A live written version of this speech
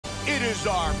is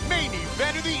our main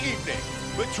event of the evening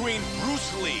between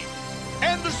Bruce Lee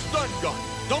and the stun gun,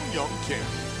 Dong Young Kim.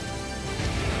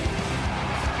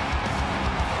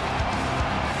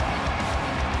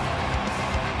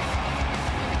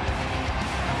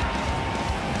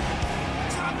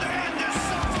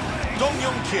 Dong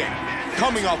Young Kim,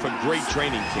 coming off a great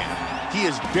training camp, he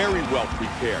is very well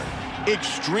prepared,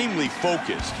 extremely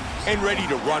focused, and ready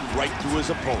to run right through his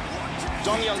opponent.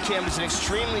 Dong Young Kim is an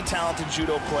extremely talented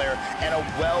judo player and a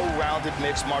well-rounded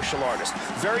mixed martial artist.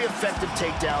 Very effective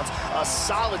takedowns, a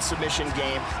solid submission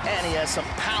game, and he has some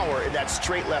power in that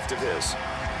straight left of his.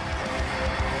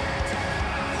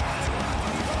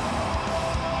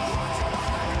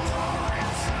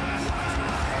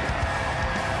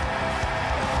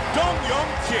 Dong Young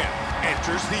Kim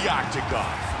enters the octagon.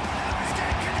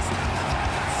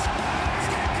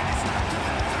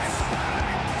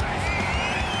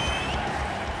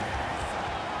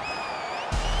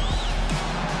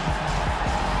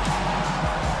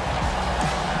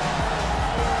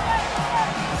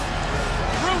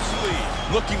 Bruce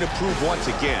Lee looking to prove once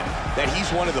again that he's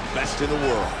one of the best in the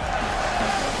world.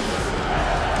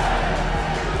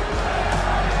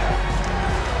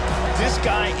 This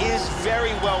guy is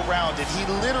very well-rounded. He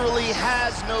literally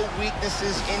has no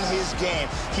weaknesses in his game.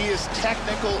 He is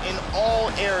technical in all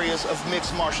areas of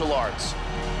mixed martial arts.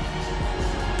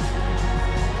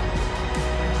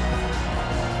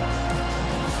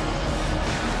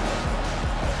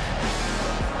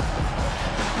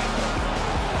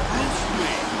 Bruce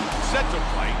Lee set to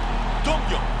fight Dong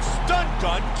Young Stun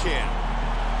Gun Kim.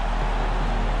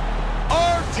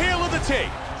 Our tale of the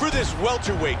tape for this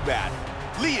welterweight battle.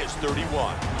 Lee is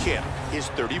 31, Kim is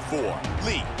 34.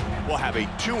 Lee will have a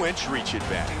 2-inch reach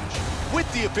advantage. With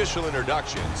the official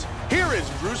introductions, here is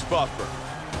Bruce Buffer.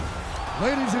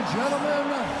 Ladies and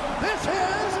gentlemen, this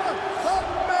is the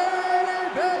main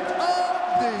event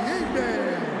of the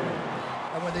evening.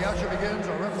 And when the action begins,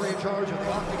 our referee in charge of the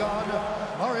octagon,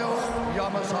 Mario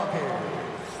Yamasaki.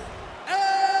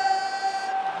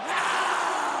 And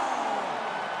now,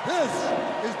 this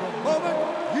is the moment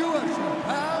UFC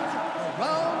fans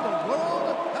around the world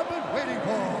have been waiting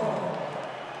for.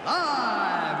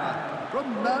 Live from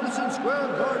Madison Square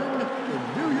Garden in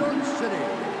New York City.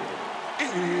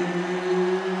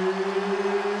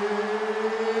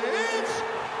 It's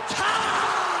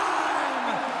time!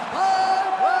 5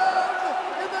 rounds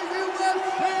in the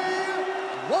UFC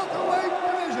welterweight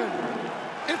division.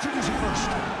 Introducing first,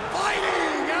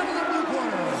 fighting out of the blue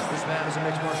corner. This man is a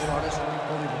mixed martial artist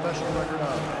holding a professional record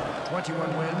of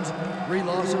 21 wins, 3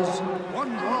 losses, 1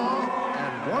 draw,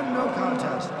 and 1 no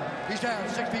contest. He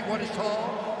stands 6 feet 1 inch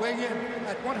tall, weighing in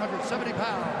at 170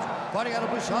 pounds. Fighting out of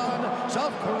Busan,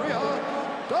 South Korea,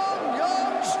 Dong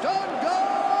Young Stun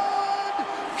Gun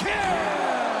Kim!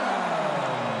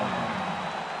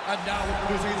 And now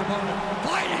introducing his opponent,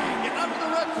 fighting out of the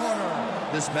red corner.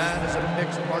 This man is a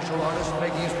mixed martial artist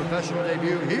making his professional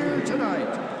debut here tonight.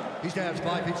 He stands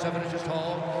 5 feet 7 inches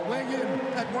tall, weighing in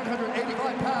at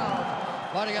 185 pounds.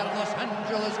 Fighting out of Los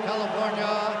Angeles, California,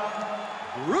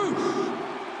 Bruce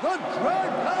the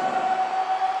Dragon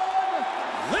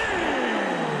Lee!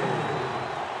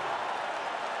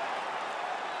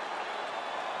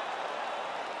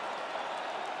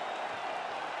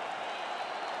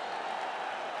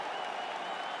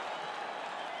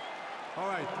 All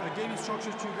right, I gave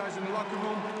instructions to you guys in the locker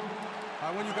room.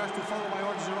 I want you guys to follow my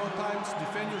orders at all times,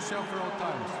 defend yourself at all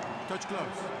times. Touch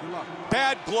gloves. Good luck.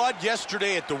 Bad blood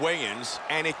yesterday at the weigh-ins,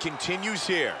 and it continues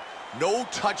here. No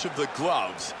touch of the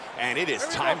gloves, and it is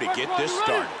time to get this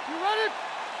started. You ready?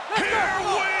 Here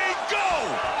we go!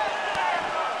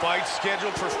 Fight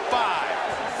scheduled for 5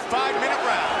 5-minute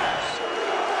rounds.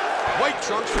 White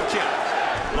trunks for Kim,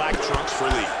 black trunks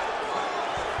for Lee.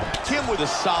 Kim with a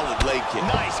solid leg kick.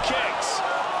 Nice kicks.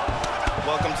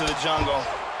 Welcome to the jungle.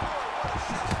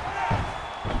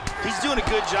 He's doing a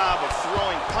good job of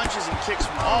throwing punches and kicks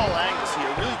from all angles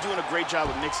here. Really doing a great job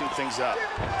of mixing things up.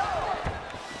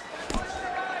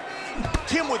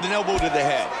 Kim with an elbow to the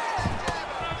head.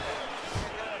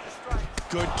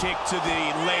 Good kick to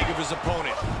the leg of his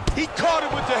opponent. He caught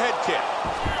him with the head kick.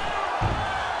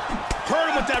 Hurt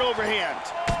him with that overhand.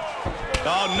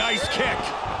 Oh, nice kick.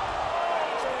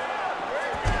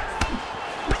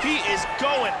 He is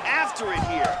going after it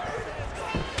here.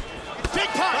 Big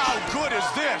punch. How good is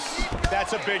this?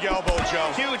 That's a big elbow,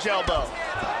 Joe. Huge elbow.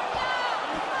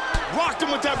 Rocked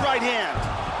him with that right hand.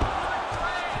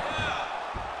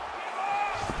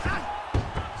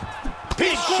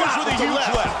 He scores with a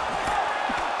huge left.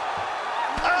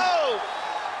 Oh!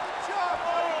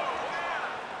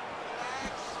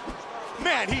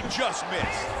 Man, he just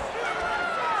missed.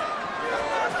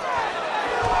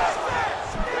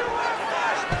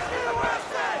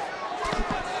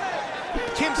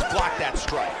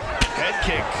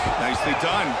 kick. Nicely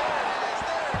done.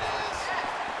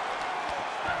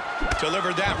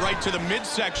 Delivered that right to the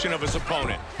midsection of his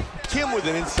opponent. Kim with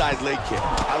an inside leg kick.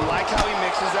 I like how he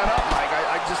mixes that up, Mike.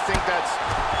 I just think there's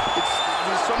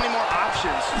so many more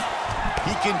options.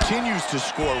 He continues to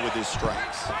score with his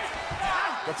strikes.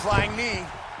 The flying knee.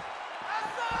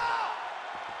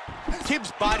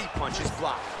 Kim's body punch is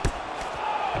blocked.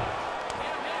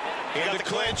 Into the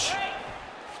clinch.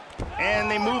 And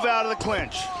they move out of the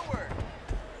clinch.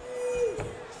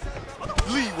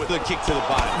 Lee with a kick to the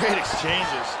body. Great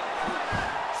exchanges.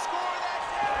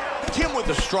 Kim with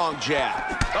a strong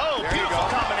jab. Oh, there beautiful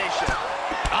combination.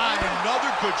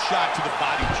 Another good shot to the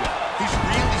body jab. He's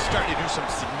really starting to do some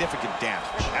significant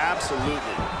damage.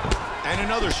 Absolutely. And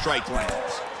another strike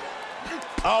lands.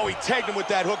 Oh, he tagged him with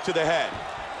that hook to the head.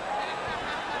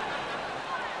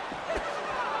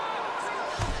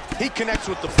 He connects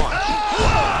with the punch.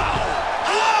 Oh!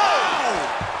 Oh!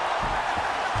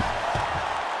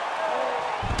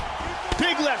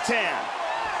 Big left hand.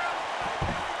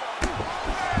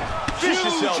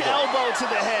 Vicious Huge elbow to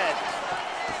the head.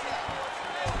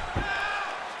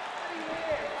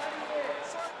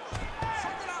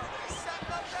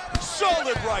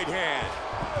 Solid right hand.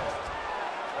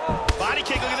 Body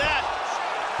kick, look at that.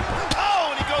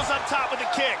 Oh, and he goes up top with a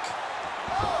kick.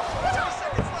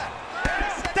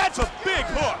 That's a big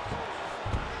hook.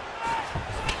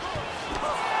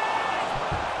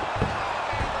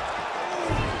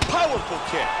 Powerful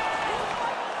kick.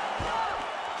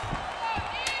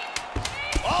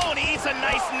 Oh, and he eats a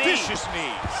nice knee. Vicious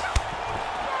knees.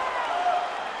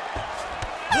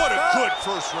 What a good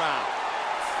first round.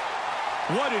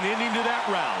 What an ending to that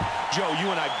round. Joe, you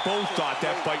and I both thought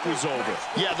that fight was over.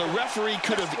 Yeah, the referee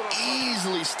could have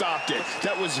easily stopped it.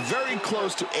 That was very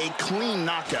close to a clean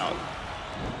knockout.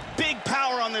 Big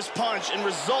power on this punch and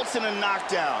results in a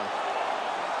knockdown.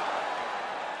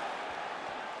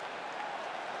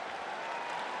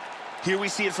 Here we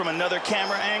see it from another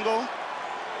camera angle.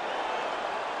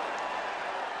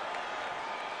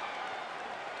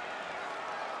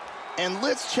 And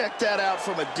let's check that out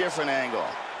from a different angle.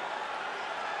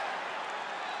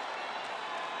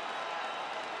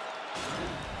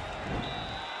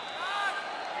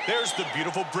 There's the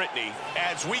beautiful Brittany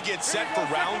as we get set for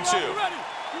round two. You ready?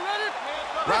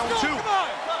 Round two.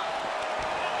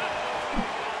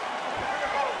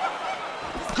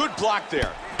 Good block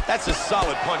there. That's a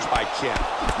solid punch by Kim.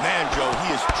 Man, Joe,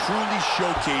 he is truly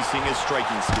showcasing his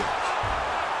striking skills.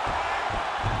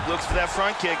 Looks for that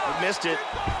front kick, but missed it.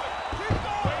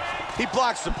 He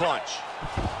blocks the punch.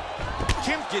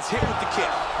 Kim gets hit with the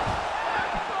kick.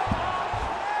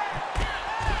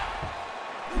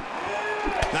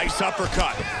 Nice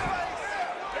uppercut.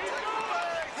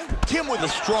 Kim with a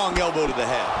strong elbow to the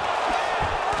head.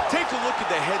 Take a look at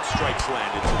the head strikes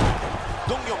landed tonight.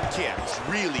 Dong Yong Kim is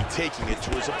really taking it to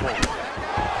his opponent.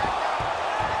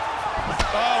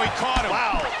 Oh, he caught him.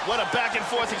 Wow, what a back and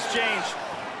forth exchange.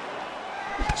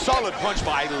 Solid punch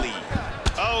by Lee.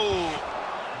 Oh.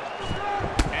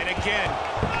 And again.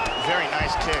 Very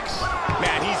nice kicks.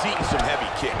 Man, he's eating some heavy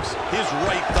kicks. His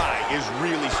right thigh is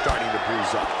really starting to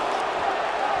bruise up.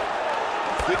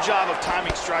 Good job of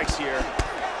timing strikes here.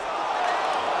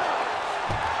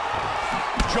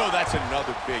 Joe, that's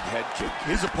another big head kick.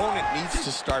 His opponent needs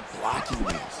to start blocking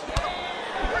these.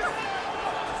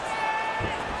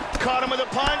 Caught him with a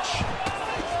punch.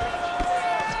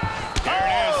 There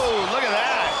it is. Oh, look at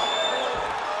that.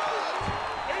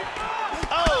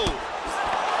 Oh.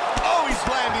 Oh, he's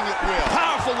landing at will.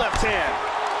 Powerful left hand.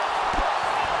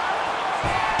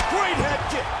 Great head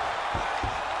kick.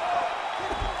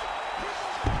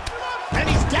 And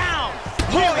he's down.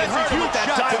 Really hurt him with that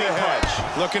diving punch.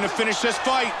 Looking to finish this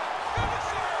fight.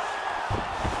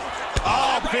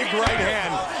 Oh, big right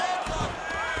hand.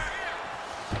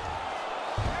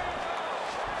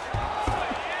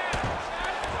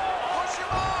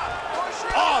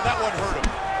 Oh, that one hurt him.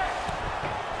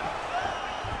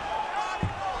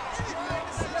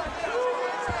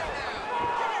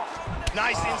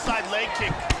 Nice inside leg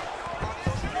kick.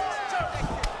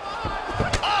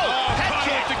 Oh, head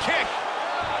kick. The kick.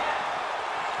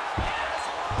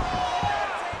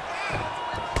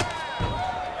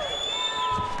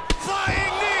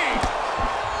 Flying knee.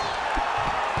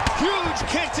 Huge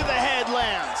kick to the head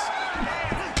lands.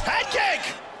 Head kick.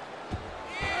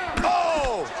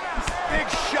 Oh, big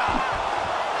shot.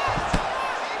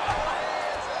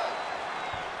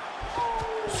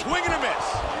 Swing and a miss.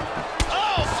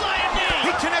 Oh, flying knee.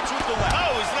 He connects with the left.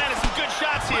 Oh, he's landed some good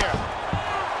shots here.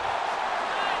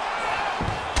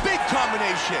 Big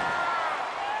combination.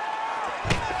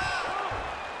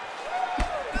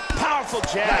 Powerful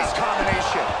jab. Nice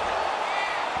combination.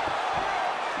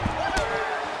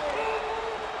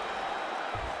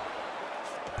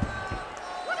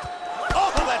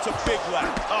 That's a big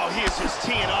left. Oh, he is just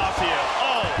teeing off here.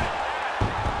 Oh.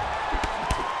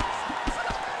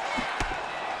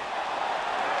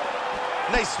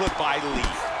 Nice slip by Lee.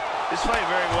 This fight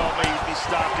very well may be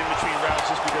stopped in between rounds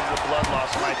just because of the blood loss,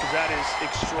 Mike, because that is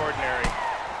extraordinary.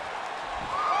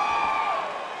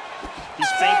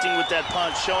 He's feinting with that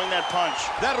punch, showing that punch.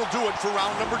 That'll do it for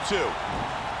round number 2.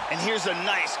 And here's a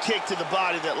nice kick to the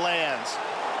body that lands.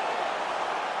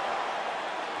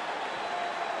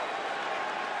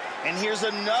 And here's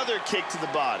another kick to the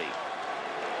body.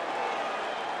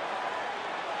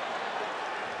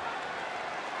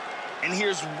 And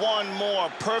here's one more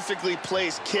perfectly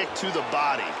placed kick to the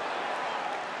body.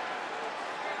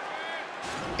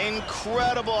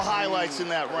 Incredible highlights in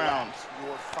that round. You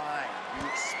were fine. You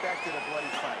expected a bloody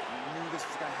fight. You knew this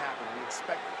was going to happen. We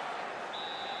expected it.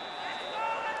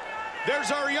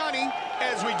 There's Ariani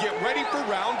as we get ready for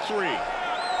round 3.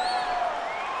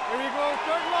 Here you go.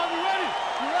 Third round. You ready?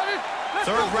 You ready? Let's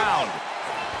Third go. round.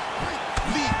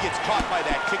 Lee gets caught by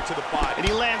that kick to the body. And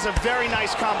he lands a very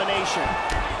nice combination.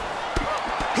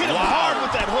 Hit him hard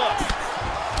with that hook.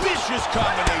 Vicious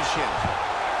combination.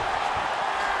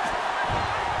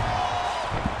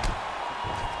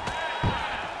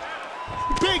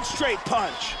 Big straight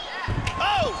punch.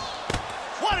 Oh,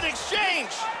 what an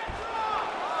exchange.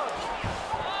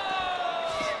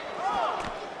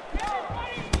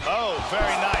 Oh,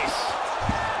 very nice.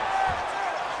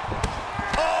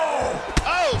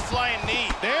 Oh, flying knee.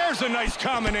 There's a nice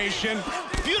combination.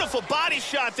 Beautiful body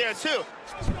shot there, too.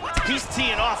 He's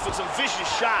teeing off with some vicious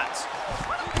shots.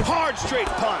 Hard straight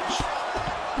punch.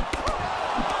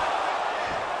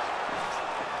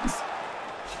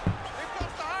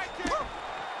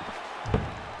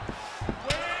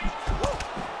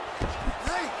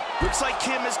 Looks like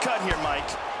Kim is cut here, Mike.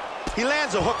 He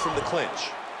lands a hook from the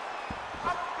clinch.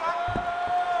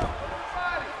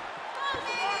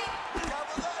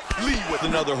 Lee with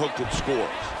another hook that scores.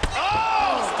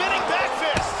 Oh, spinning back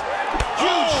fist.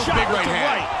 Huge shot big with right the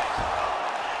hand. right.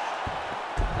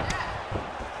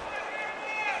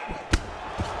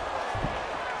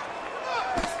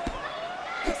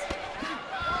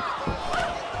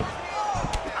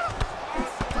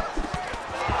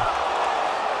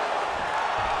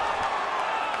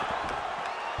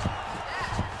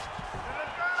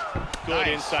 Good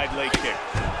inside leg kick.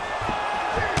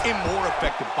 In more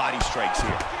effective body strikes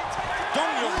here.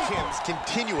 Dong-Young Kim's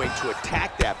continuing to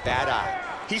attack that bad eye.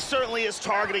 He certainly is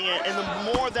targeting it, and the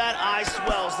more that eye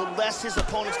swells, the less his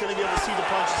opponent's going to be able to see the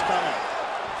punches coming.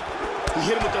 He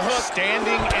hit him with the hook.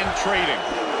 Standing and trading.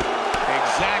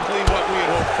 Exactly what we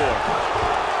had hoped for.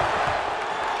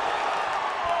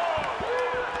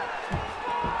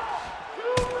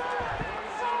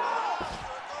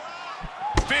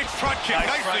 Big front kick,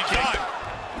 nicely done.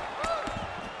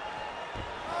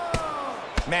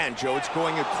 Man, Joe, it's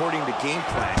going according to game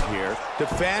plan here.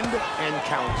 Defend and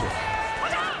counter.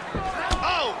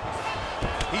 Oh!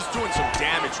 He's doing some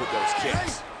damage with those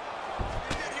kicks.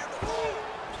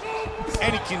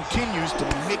 And he continues to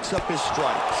mix up his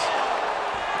strikes.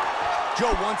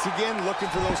 Joe, once again, looking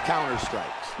for those counter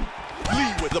strikes.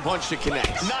 Lee with the punch that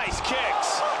connects. Nice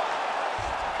kicks.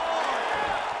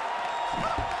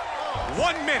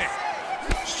 1 minute.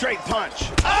 Straight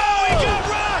punch. Oh, he got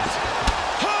rocked!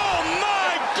 Oh,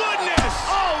 my goodness!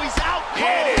 Oh, he's out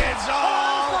cold. It is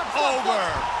all over.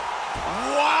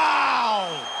 Wow!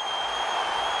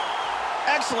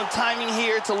 Excellent timing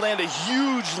here to land a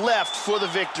huge left for the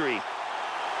victory.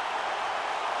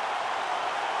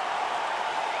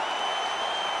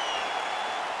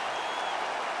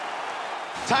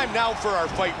 Time now for our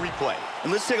fight replay.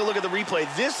 And let's take a look at the replay.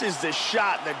 This is the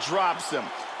shot that drops him.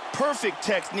 Perfect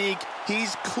technique.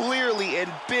 He's clearly in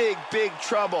big, big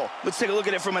trouble. Let's take a look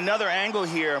at it from another angle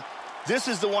here. This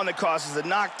is the one that causes the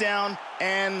knockdown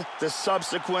and the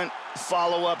subsequent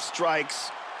follow-up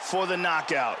strikes for the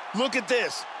knockout. Look at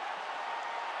this.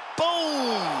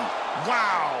 Boom!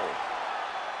 Wow!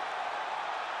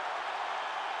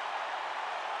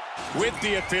 With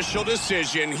the official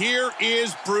decision, here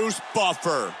is Bruce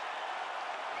Buffer.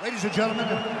 Ladies and gentlemen,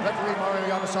 referee Mario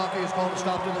Yamasaki has called a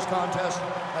stop to this contest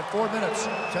at 4 minutes,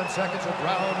 10 seconds of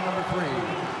round number 3.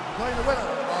 Playing the winner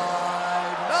by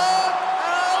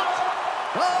knockout,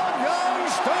 Dong-Young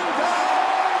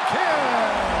Kim.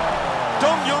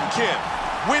 Dong-Young Kim,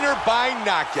 winner by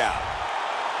knockout.